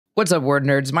What's up, word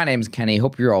nerds? My name's Kenny.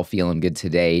 Hope you're all feeling good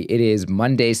today. It is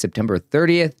Monday, September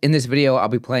 30th. In this video, I'll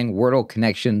be playing Wordle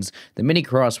Connections, the mini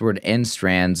crossword, and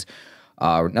strands.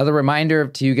 Another reminder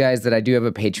to you guys that I do have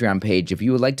a Patreon page. If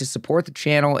you would like to support the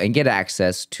channel and get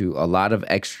access to a lot of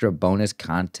extra bonus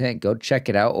content, go check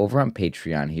it out over on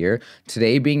Patreon here.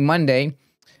 Today being Monday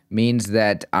means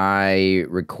that I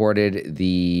recorded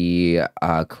the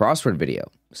crossword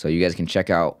video. So you guys can check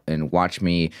out and watch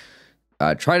me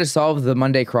try to solve the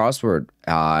Monday crossword,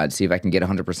 see if I can get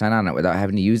 100% on it without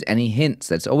having to use any hints.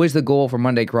 That's always the goal for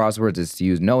Monday crosswords, is to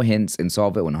use no hints and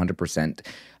solve it 100%.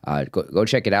 Go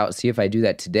check it out, see if I do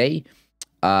that today.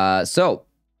 All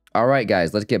right,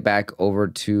 guys, let's get back over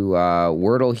to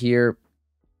Wordle here,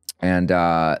 and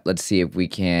let's see if we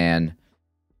can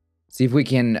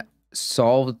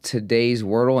solve today's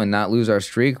Wordle and not lose our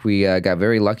streak. We got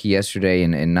very lucky yesterday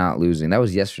in not losing. That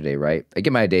was yesterday, right? I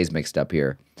get my days mixed up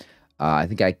here. I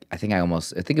think it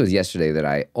was yesterday that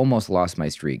I almost lost my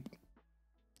streak.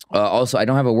 Also, I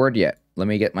don't have a word yet. Let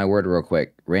me get my word real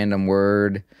quick. Random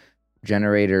word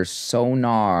generator,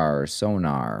 sonar.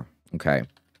 Okay.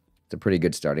 It's a pretty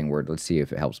good starting word. Let's see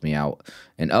if it helps me out.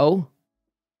 An O.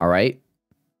 All right.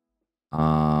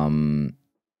 Let's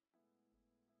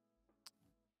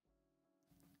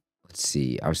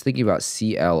see. I was thinking about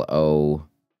CLO,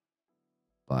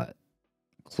 but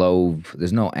clove.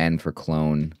 There's no N for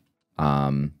clone.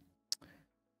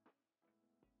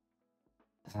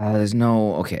 There's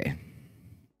no, okay.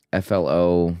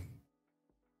 FLO.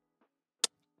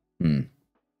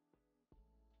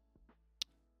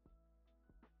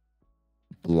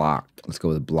 Block. Let's go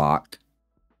with block.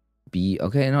 B.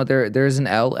 Okay, no, there's an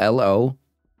L. LO.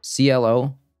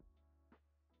 CLO.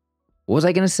 What was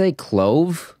I gonna say?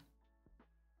 Clove?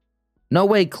 No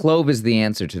way, clove is the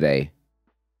answer today.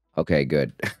 Okay,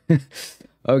 good.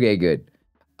 Okay, good.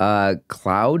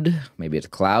 Cloud? Maybe it's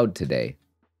cloud today.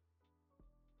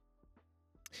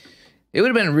 It would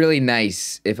have been really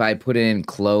nice if I put in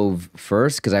clove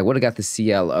first, because I would have got the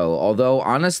CLO. Although,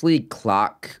 honestly,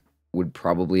 clock would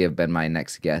probably have been my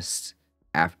next guess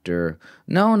after.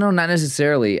 No, not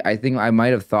necessarily. I think I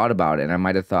might have thought about it, and I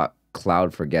might have thought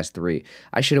cloud for guess 3.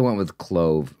 I should have went with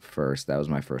clove first. That was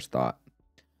my first thought.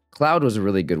 Cloud was a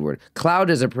really good word. Cloud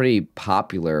is a pretty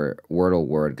popular Wordle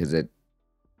word because it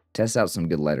tests out some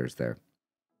good letters there.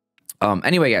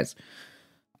 Anyway, guys,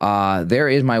 there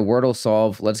is my Wordle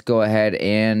solve. Let's go ahead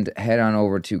and head on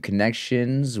over to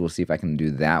connections. We'll see if I can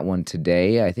do that one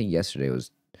today. I think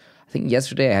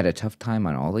yesterday I had a tough time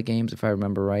on all the games, if I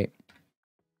remember right.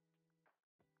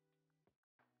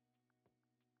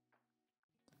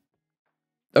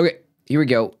 Okay, here we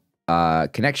go.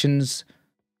 Connections,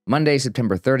 Monday,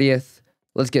 September 30th.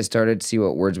 Let's get started, see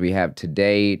what words we have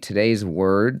today. Today's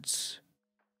words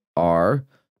are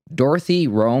Dorothy,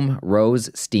 Rome, Rose,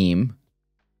 Steam,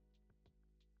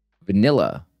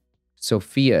 Vanilla,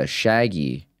 Sophia,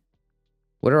 Shaggy.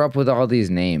 What are up with all these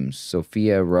names?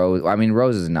 Sophia, Rose. I mean,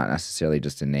 Rose is not necessarily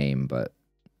just a name, but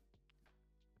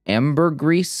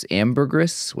Ambergris.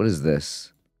 What is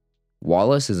this?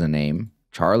 Wallace is a name.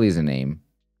 Charlie's a name.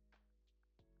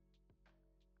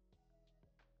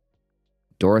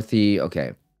 Dorothy,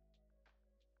 okay.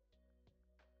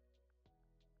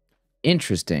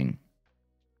 Interesting.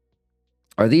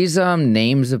 Are these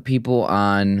names of people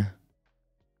on...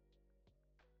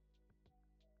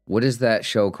 What is that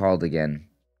show called again?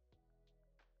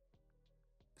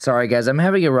 Sorry, guys, I'm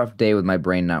having a rough day with my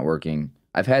brain not working.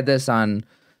 I've had this on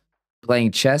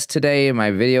playing chess today in my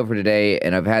video for today,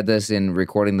 and I've had this in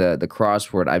recording the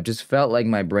crossword. I've just felt like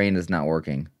my brain is not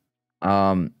working.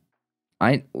 Golden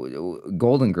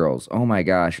Girls. Oh my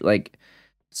gosh. Like,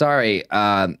 sorry.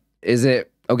 Is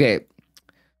it... Okay.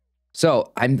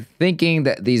 So, I'm thinking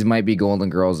that these might be Golden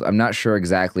Girls. I'm not sure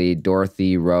exactly.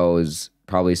 Dorothy, Rose,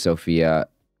 probably Sophia.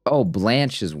 Oh,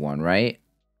 Blanche is one, right?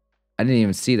 I didn't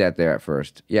even see that there at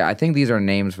first. Yeah, I think these are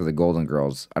names for the Golden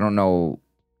Girls. I don't know.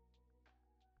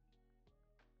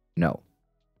 No.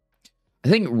 I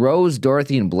think Rose,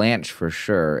 Dorothy, and Blanche for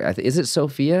sure. Is it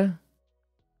Sophia?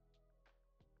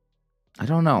 I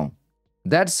don't know.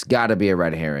 That's got to be a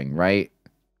red herring, right?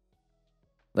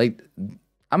 Like...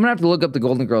 I'm going to have to look up the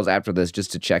Golden Girls after this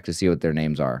just to check to see what their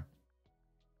names are.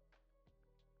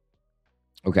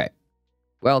 Okay.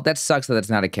 Well, that sucks that that's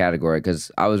not a category,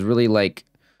 because I was really like...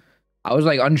 I was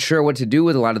like unsure what to do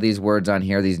with a lot of these words on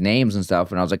here, these names and stuff,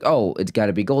 and I was like, oh, it's got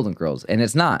to be Golden Girls. And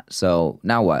it's not. So,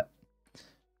 now what?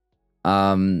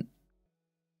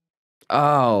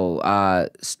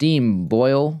 Steam,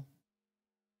 boil,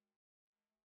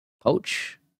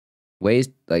 poach, ways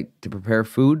like to prepare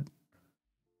food.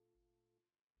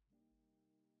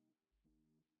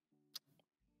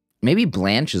 Maybe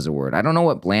Blanche is a word. I don't know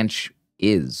what Blanche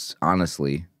is,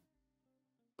 honestly.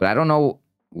 But I don't know.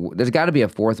 There's got to be a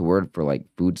fourth word for like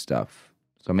food stuff.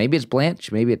 So maybe it's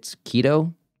Blanche. Maybe it's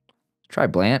keto. Try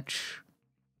Blanche.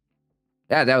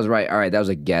 Yeah, that was right. All right, that was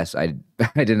a guess. I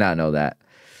did not know that.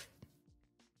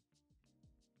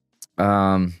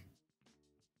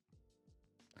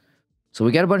 So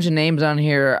we got a bunch of names on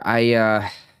here. I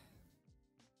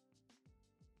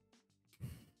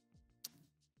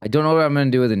don't know what I'm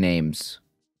gonna do with the names.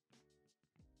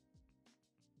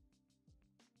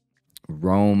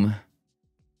 Rome.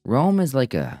 Rome is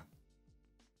like a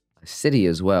city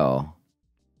as well.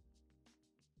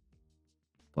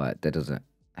 But that doesn't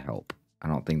help. I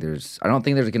don't think there's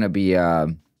gonna be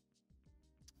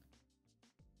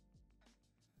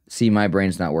see, my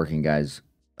brain's not working, guys.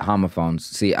 Homophones.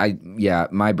 See,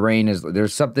 my brain is,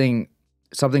 there's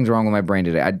something's wrong with my brain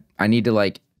today. I need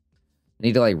to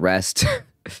rest.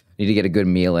 Need to get a good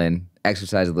meal in,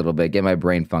 exercise a little bit, get my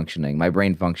brain functioning. My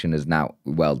brain function is not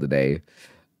well today.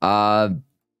 Okay.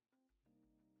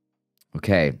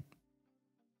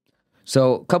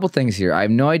 So, a couple things here. I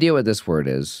have no idea what this word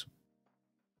is.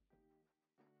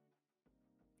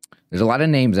 There's a lot of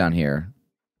names on here.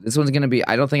 This one's going to be,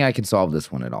 I don't think I can solve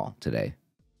this one at all today.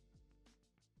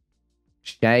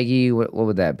 Shaggy, what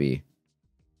would that be?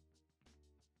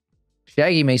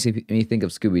 Shaggy makes me think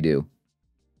of Scooby-Doo.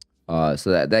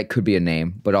 So that could be a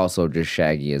name, but also just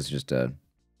Shaggy is just a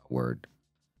word.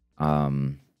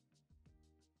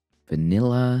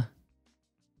 Vanilla.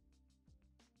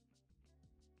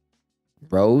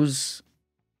 Rose.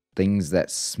 Things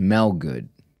that smell good.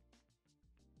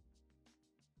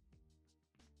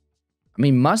 I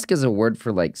mean, musk is a word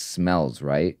for like smells,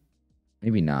 right?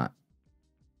 Maybe not.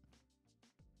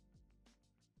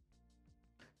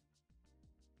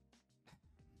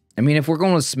 I mean, if we're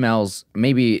going with smells,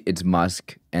 maybe it's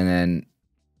musk, and then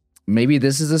maybe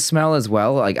this is a smell as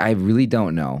well. Like, I really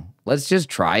don't know. Let's just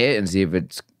try it and see if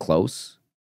it's close.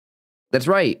 That's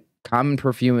right. Common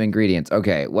perfume ingredients.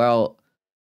 Okay, well,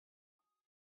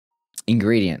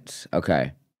 ingredients.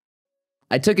 Okay.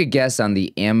 I took a guess on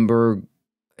the amber.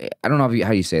 I don't know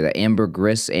how you say that.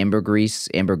 Ambergris, ambergris,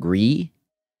 ambergris.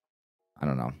 I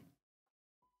don't know.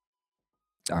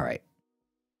 All right.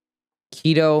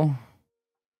 Keto.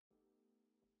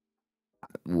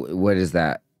 What is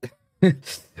that?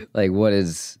 Like, what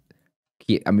is...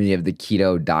 I mean, you have the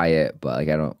keto diet, but like,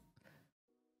 I don't...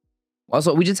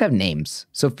 Also, we just have names.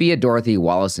 Sophia, Dorothy,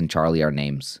 Wallace, and Charlie are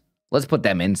names. Let's put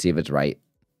them in, see if it's right.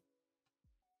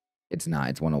 It's not.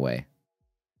 It's one away.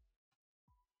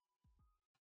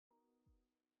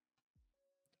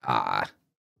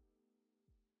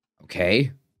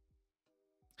 Okay.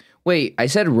 Wait, I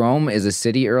said Rome is a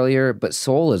city earlier, but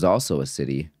Seoul is also a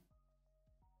city.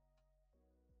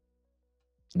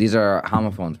 These are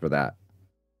homophones for that.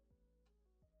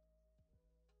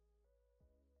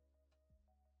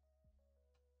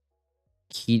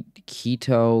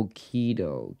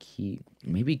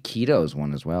 Maybe keto is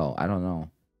one as well. I don't know.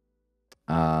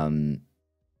 And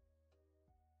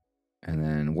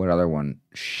then what other one?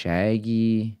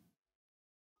 Shaggy.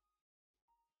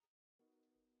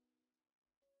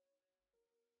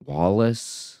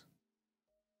 Wallace.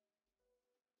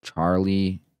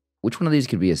 Charlie. Which one of these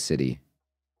could be a city?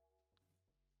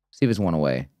 See if it's one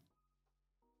away.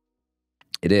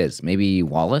 It is. Maybe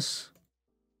Wallace?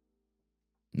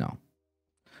 No.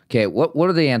 Okay, what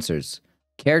are the answers?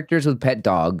 Characters with pet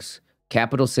dogs.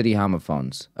 Capital city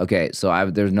homophones. Okay, so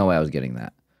there's no way I was getting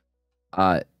that.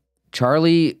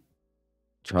 Charlie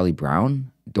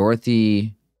Brown?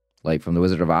 Dorothy, like from The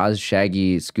Wizard of Oz.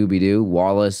 Shaggy, Scooby-Doo.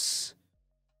 Wallace.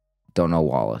 Don't know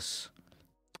Wallace.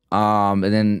 And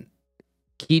then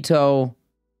keto.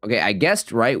 Okay, I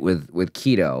guessed right with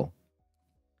keto.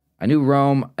 I knew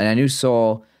Rome and I knew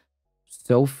Seoul.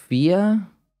 Sophia?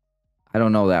 I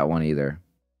don't know that one either.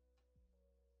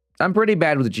 I'm pretty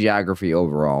bad with geography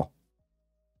overall.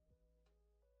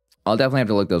 I'll definitely have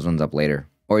to look those ones up later.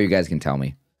 Or you guys can tell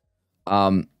me.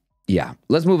 Yeah,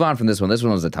 let's move on from this one. This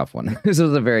one was a tough one. This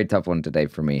was a very tough one today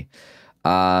for me.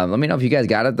 Let me know if you guys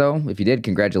got it, though. If you did,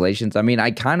 congratulations. I mean,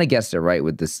 I kind of guessed it right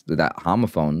with that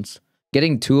homophones.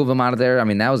 Getting two of them out of there, I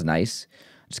mean, that was nice.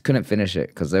 Just couldn't finish it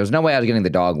because there was no way I was getting the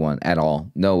dog one at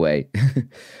all. No way.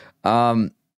 All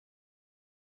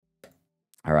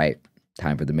right,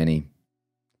 time for the mini.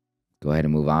 Go ahead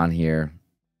and move on here.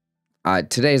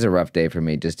 Today's a rough day for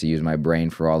me just to use my brain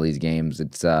for all these games.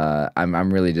 It's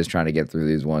I'm really just trying to get through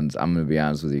these ones. I'm gonna be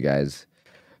honest with you guys.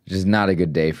 Just not a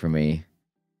good day for me.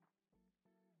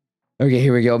 Okay,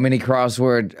 here we go. Mini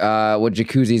crossword. What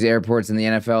jacuzzis, airports, and the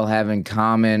NFL have in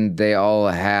common? They all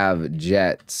have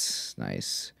jets.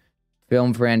 Nice.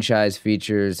 Film franchise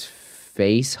features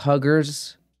face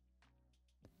huggers.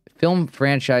 Film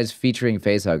franchise featuring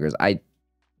face huggers. I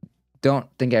don't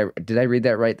think did I read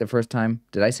that right the first time?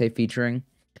 Did I say featuring?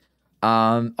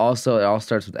 Also, it all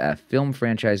starts with F. Film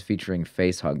franchise featuring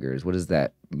face huggers. What does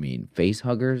that mean? Face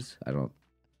huggers? I don't.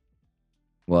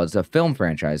 Well, it's a film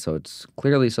franchise, so it's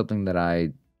clearly something that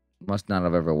I must not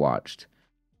have ever watched.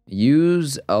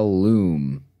 Use a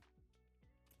loom.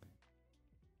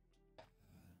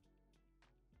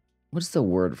 What's the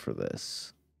word for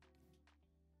this?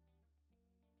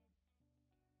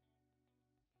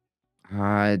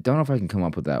 I don't know if I can come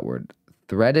up with that word.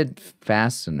 Threaded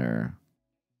fastener.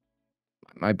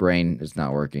 My brain is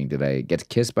not working today. Gets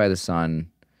kissed by the sun.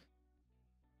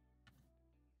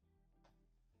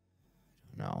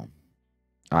 No.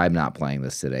 I'm not playing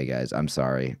this today, guys. I'm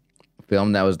sorry.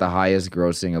 Film that was the highest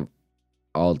grossing of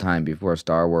all time before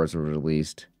Star Wars was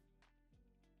released.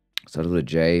 So to the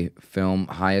J. Film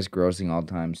highest grossing all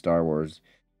time Star Wars.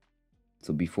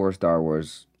 So before Star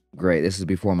Wars. Great. This is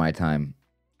before my time.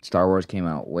 Star Wars came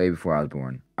out way before I was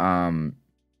born.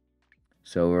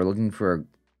 So we're looking for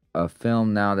a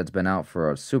film now that's been out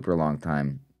for a super long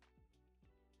time.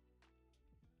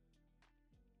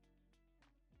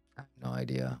 I have no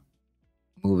idea.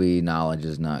 Movie knowledge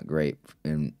is not great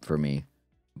for me.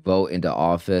 Vote into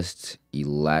office.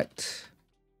 Elect.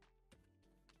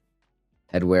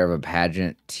 Headwear of a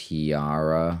pageant.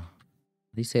 Tiara. How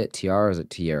do you say it? Tiara or is it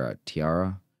tiara?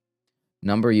 Tiara.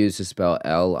 Number used to spell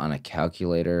L on a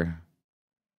calculator.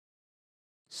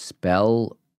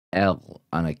 Spell L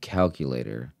on a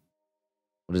calculator.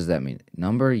 What does that mean?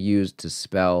 Number used to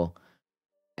spell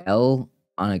L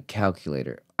on a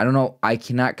calculator. I don't know. I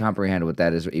cannot comprehend what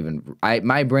that is even.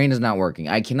 My brain is not working.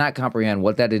 I cannot comprehend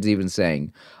what that is even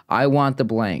saying. I want the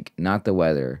blank, not the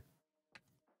weather.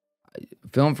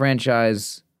 Film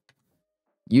franchise.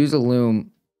 Use a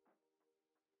loom.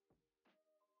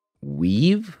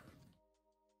 Weave?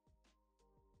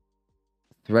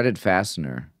 Threaded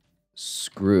fastener.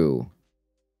 Screw.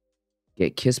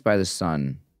 Get kissed by the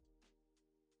sun.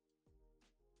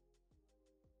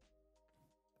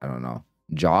 I don't know.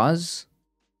 Jaws?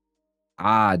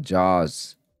 Ah,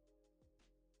 Jaws.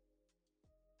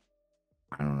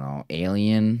 I don't know.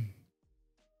 Alien?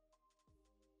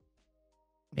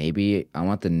 Maybe. I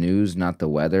want the news, not the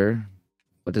weather.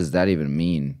 What does that even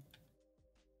mean?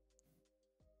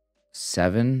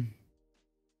 7?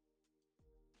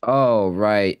 Oh,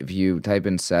 right. If you type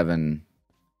in 7.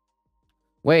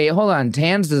 Wait, hold on.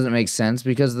 Tans doesn't make sense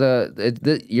because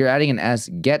you're adding an S.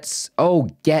 Gets. Oh,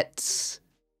 gets.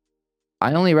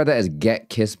 I only read that as get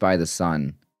kissed by the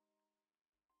sun.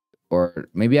 Or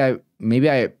maybe I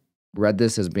read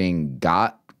this as being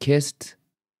got kissed.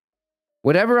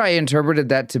 Whatever I interpreted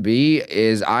that to be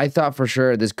is I thought for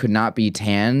sure this could not be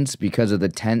Tans because of the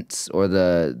tense or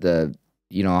the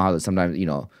you know how sometimes, you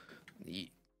know.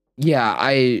 Yeah,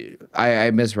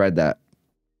 I misread that.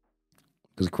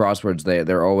 Because crosswords,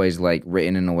 they're always like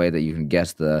written in a way that you can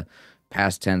guess the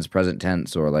past tense, present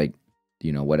tense, or like,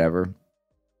 you know, whatever.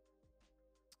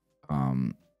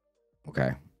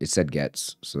 Okay. It said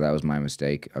gets, so that was my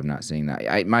mistake of not seeing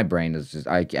that. My brain is just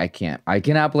I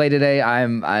cannot play today. I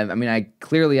mean I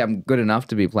clearly I'm good enough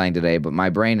to be playing today, but my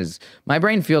brain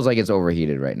feels like it's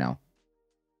overheated right now.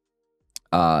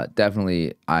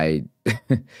 Definitely I'm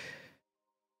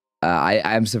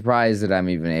surprised that I'm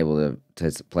even able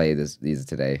to play these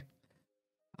today.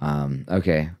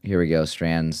 Okay, here we go.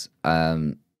 Strands.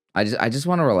 I just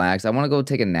want to relax. I want to go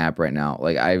take a nap right now.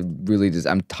 Like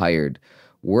I'm tired.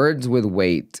 Words with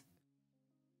weight.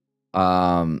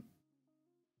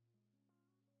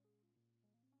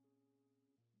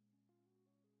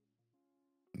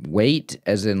 Weight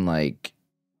as in like.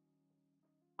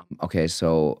 Okay,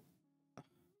 so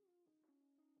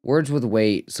words with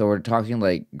weight. So we're talking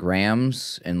like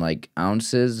grams and like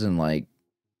ounces and like.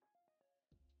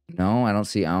 No, I don't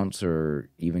see ounce or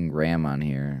even gram on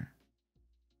here.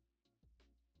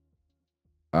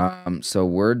 So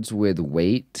words with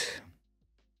weight.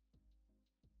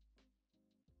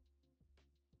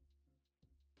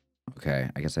 Okay,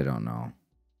 I guess I don't know.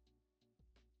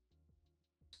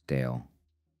 Stale.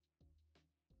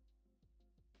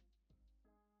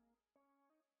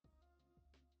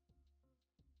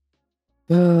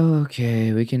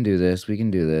 Okay, we can do this. We can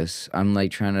do this. I'm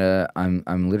like trying to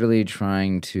I'm literally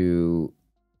trying to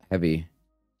heavy.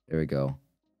 There we go.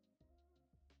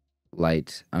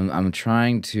 Light. I'm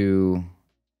trying to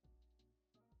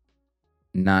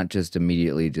not just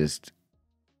immediately just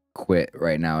quit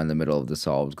right now in the middle of the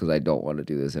solves because I don't want to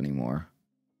do this anymore.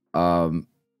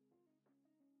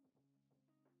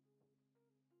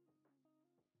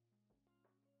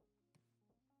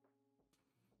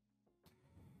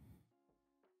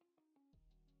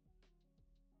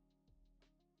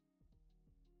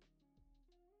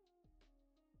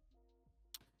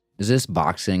 Is this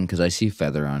boxing? Because I see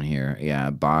feather on here. Yeah,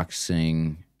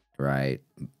 boxing. Right.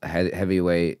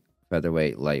 Heavyweight,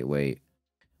 featherweight, lightweight.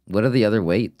 What are the other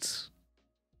weights?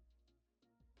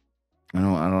 I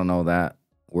don't know that.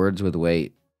 Words with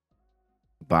weight.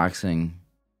 Boxing.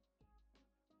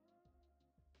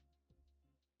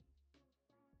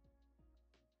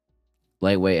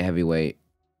 Lightweight, heavyweight,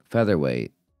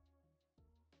 featherweight.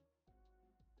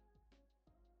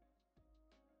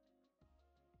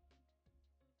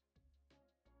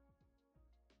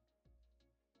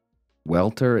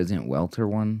 Welter, isn't welter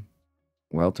one?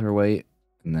 Welterweight,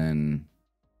 and then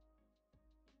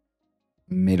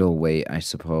middleweight, I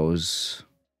suppose.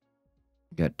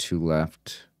 Got 2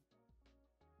 left.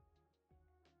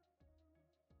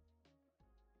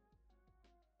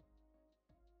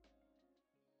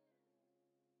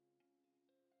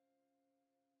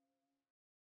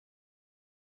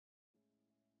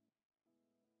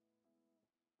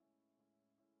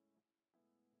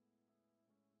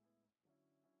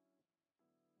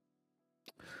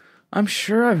 I'm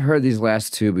sure I've heard these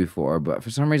last 2 before, but for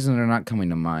some reason they're not coming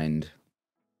to mind.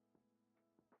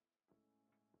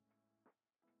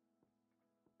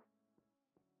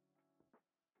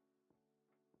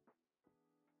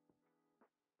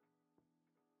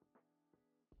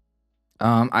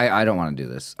 I don't want to do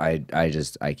this. I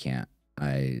can't.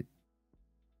 I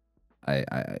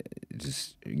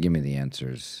just give me the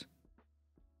answers.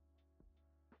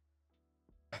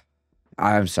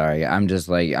 I'm sorry. I'm just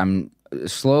like I'm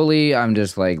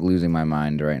just like losing my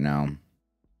mind right now.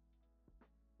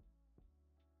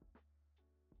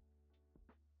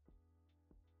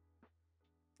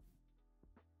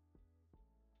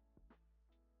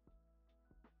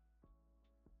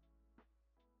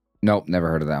 Nope, never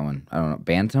heard of that one. I don't know.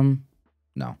 Bantam?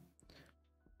 No.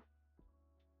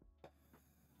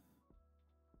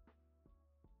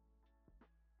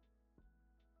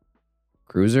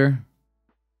 Cruiser?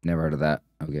 Never heard of that.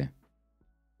 Okay.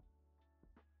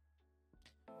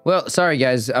 Well, sorry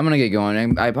guys, I'm gonna get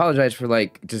going. I apologize for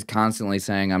like just constantly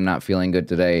saying I'm not feeling good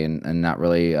today and not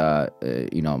really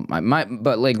you know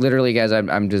but like literally guys,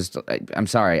 I'm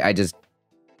sorry. I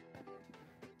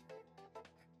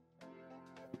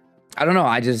don't know.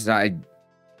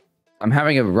 I'm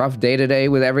having a rough day today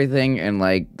with everything, and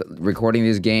like recording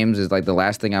these games is like the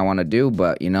last thing I want to do,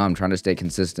 but you know, I'm trying to stay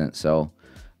consistent. So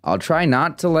I'll try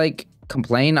not to like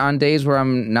complain on days where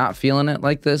I'm not feeling it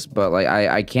like this, but like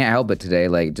I can't help it today.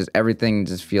 Like just everything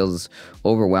just feels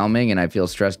overwhelming and I feel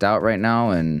stressed out right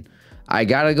now and I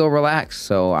gotta go relax.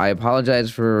 So I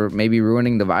apologize for maybe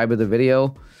ruining the vibe of the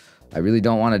video. I really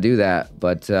don't want to do that,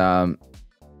 but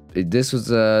this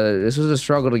was a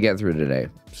struggle to get through today.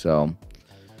 So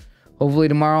hopefully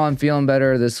tomorrow I'm feeling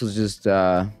better. This was just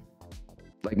like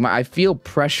I feel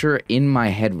pressure in my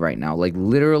head right now. Like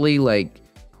literally like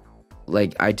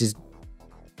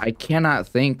I cannot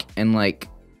think, and like,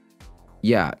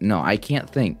 yeah, no, I can't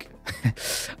think.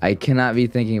 I cannot be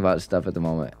thinking about stuff at the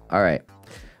moment. All right,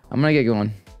 I'm gonna get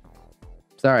going.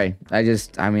 Sorry, I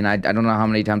mean, I don't know how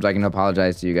many times I can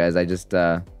apologize to you guys.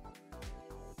 The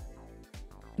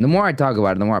more I talk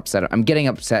about it, the more upset I'm getting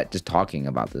upset just talking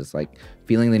about this, like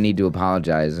feeling the need to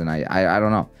apologize, and I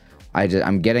don't know.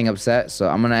 I'm getting upset, so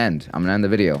I'm gonna end the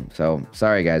video. So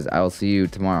sorry guys, I'll see you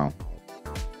tomorrow.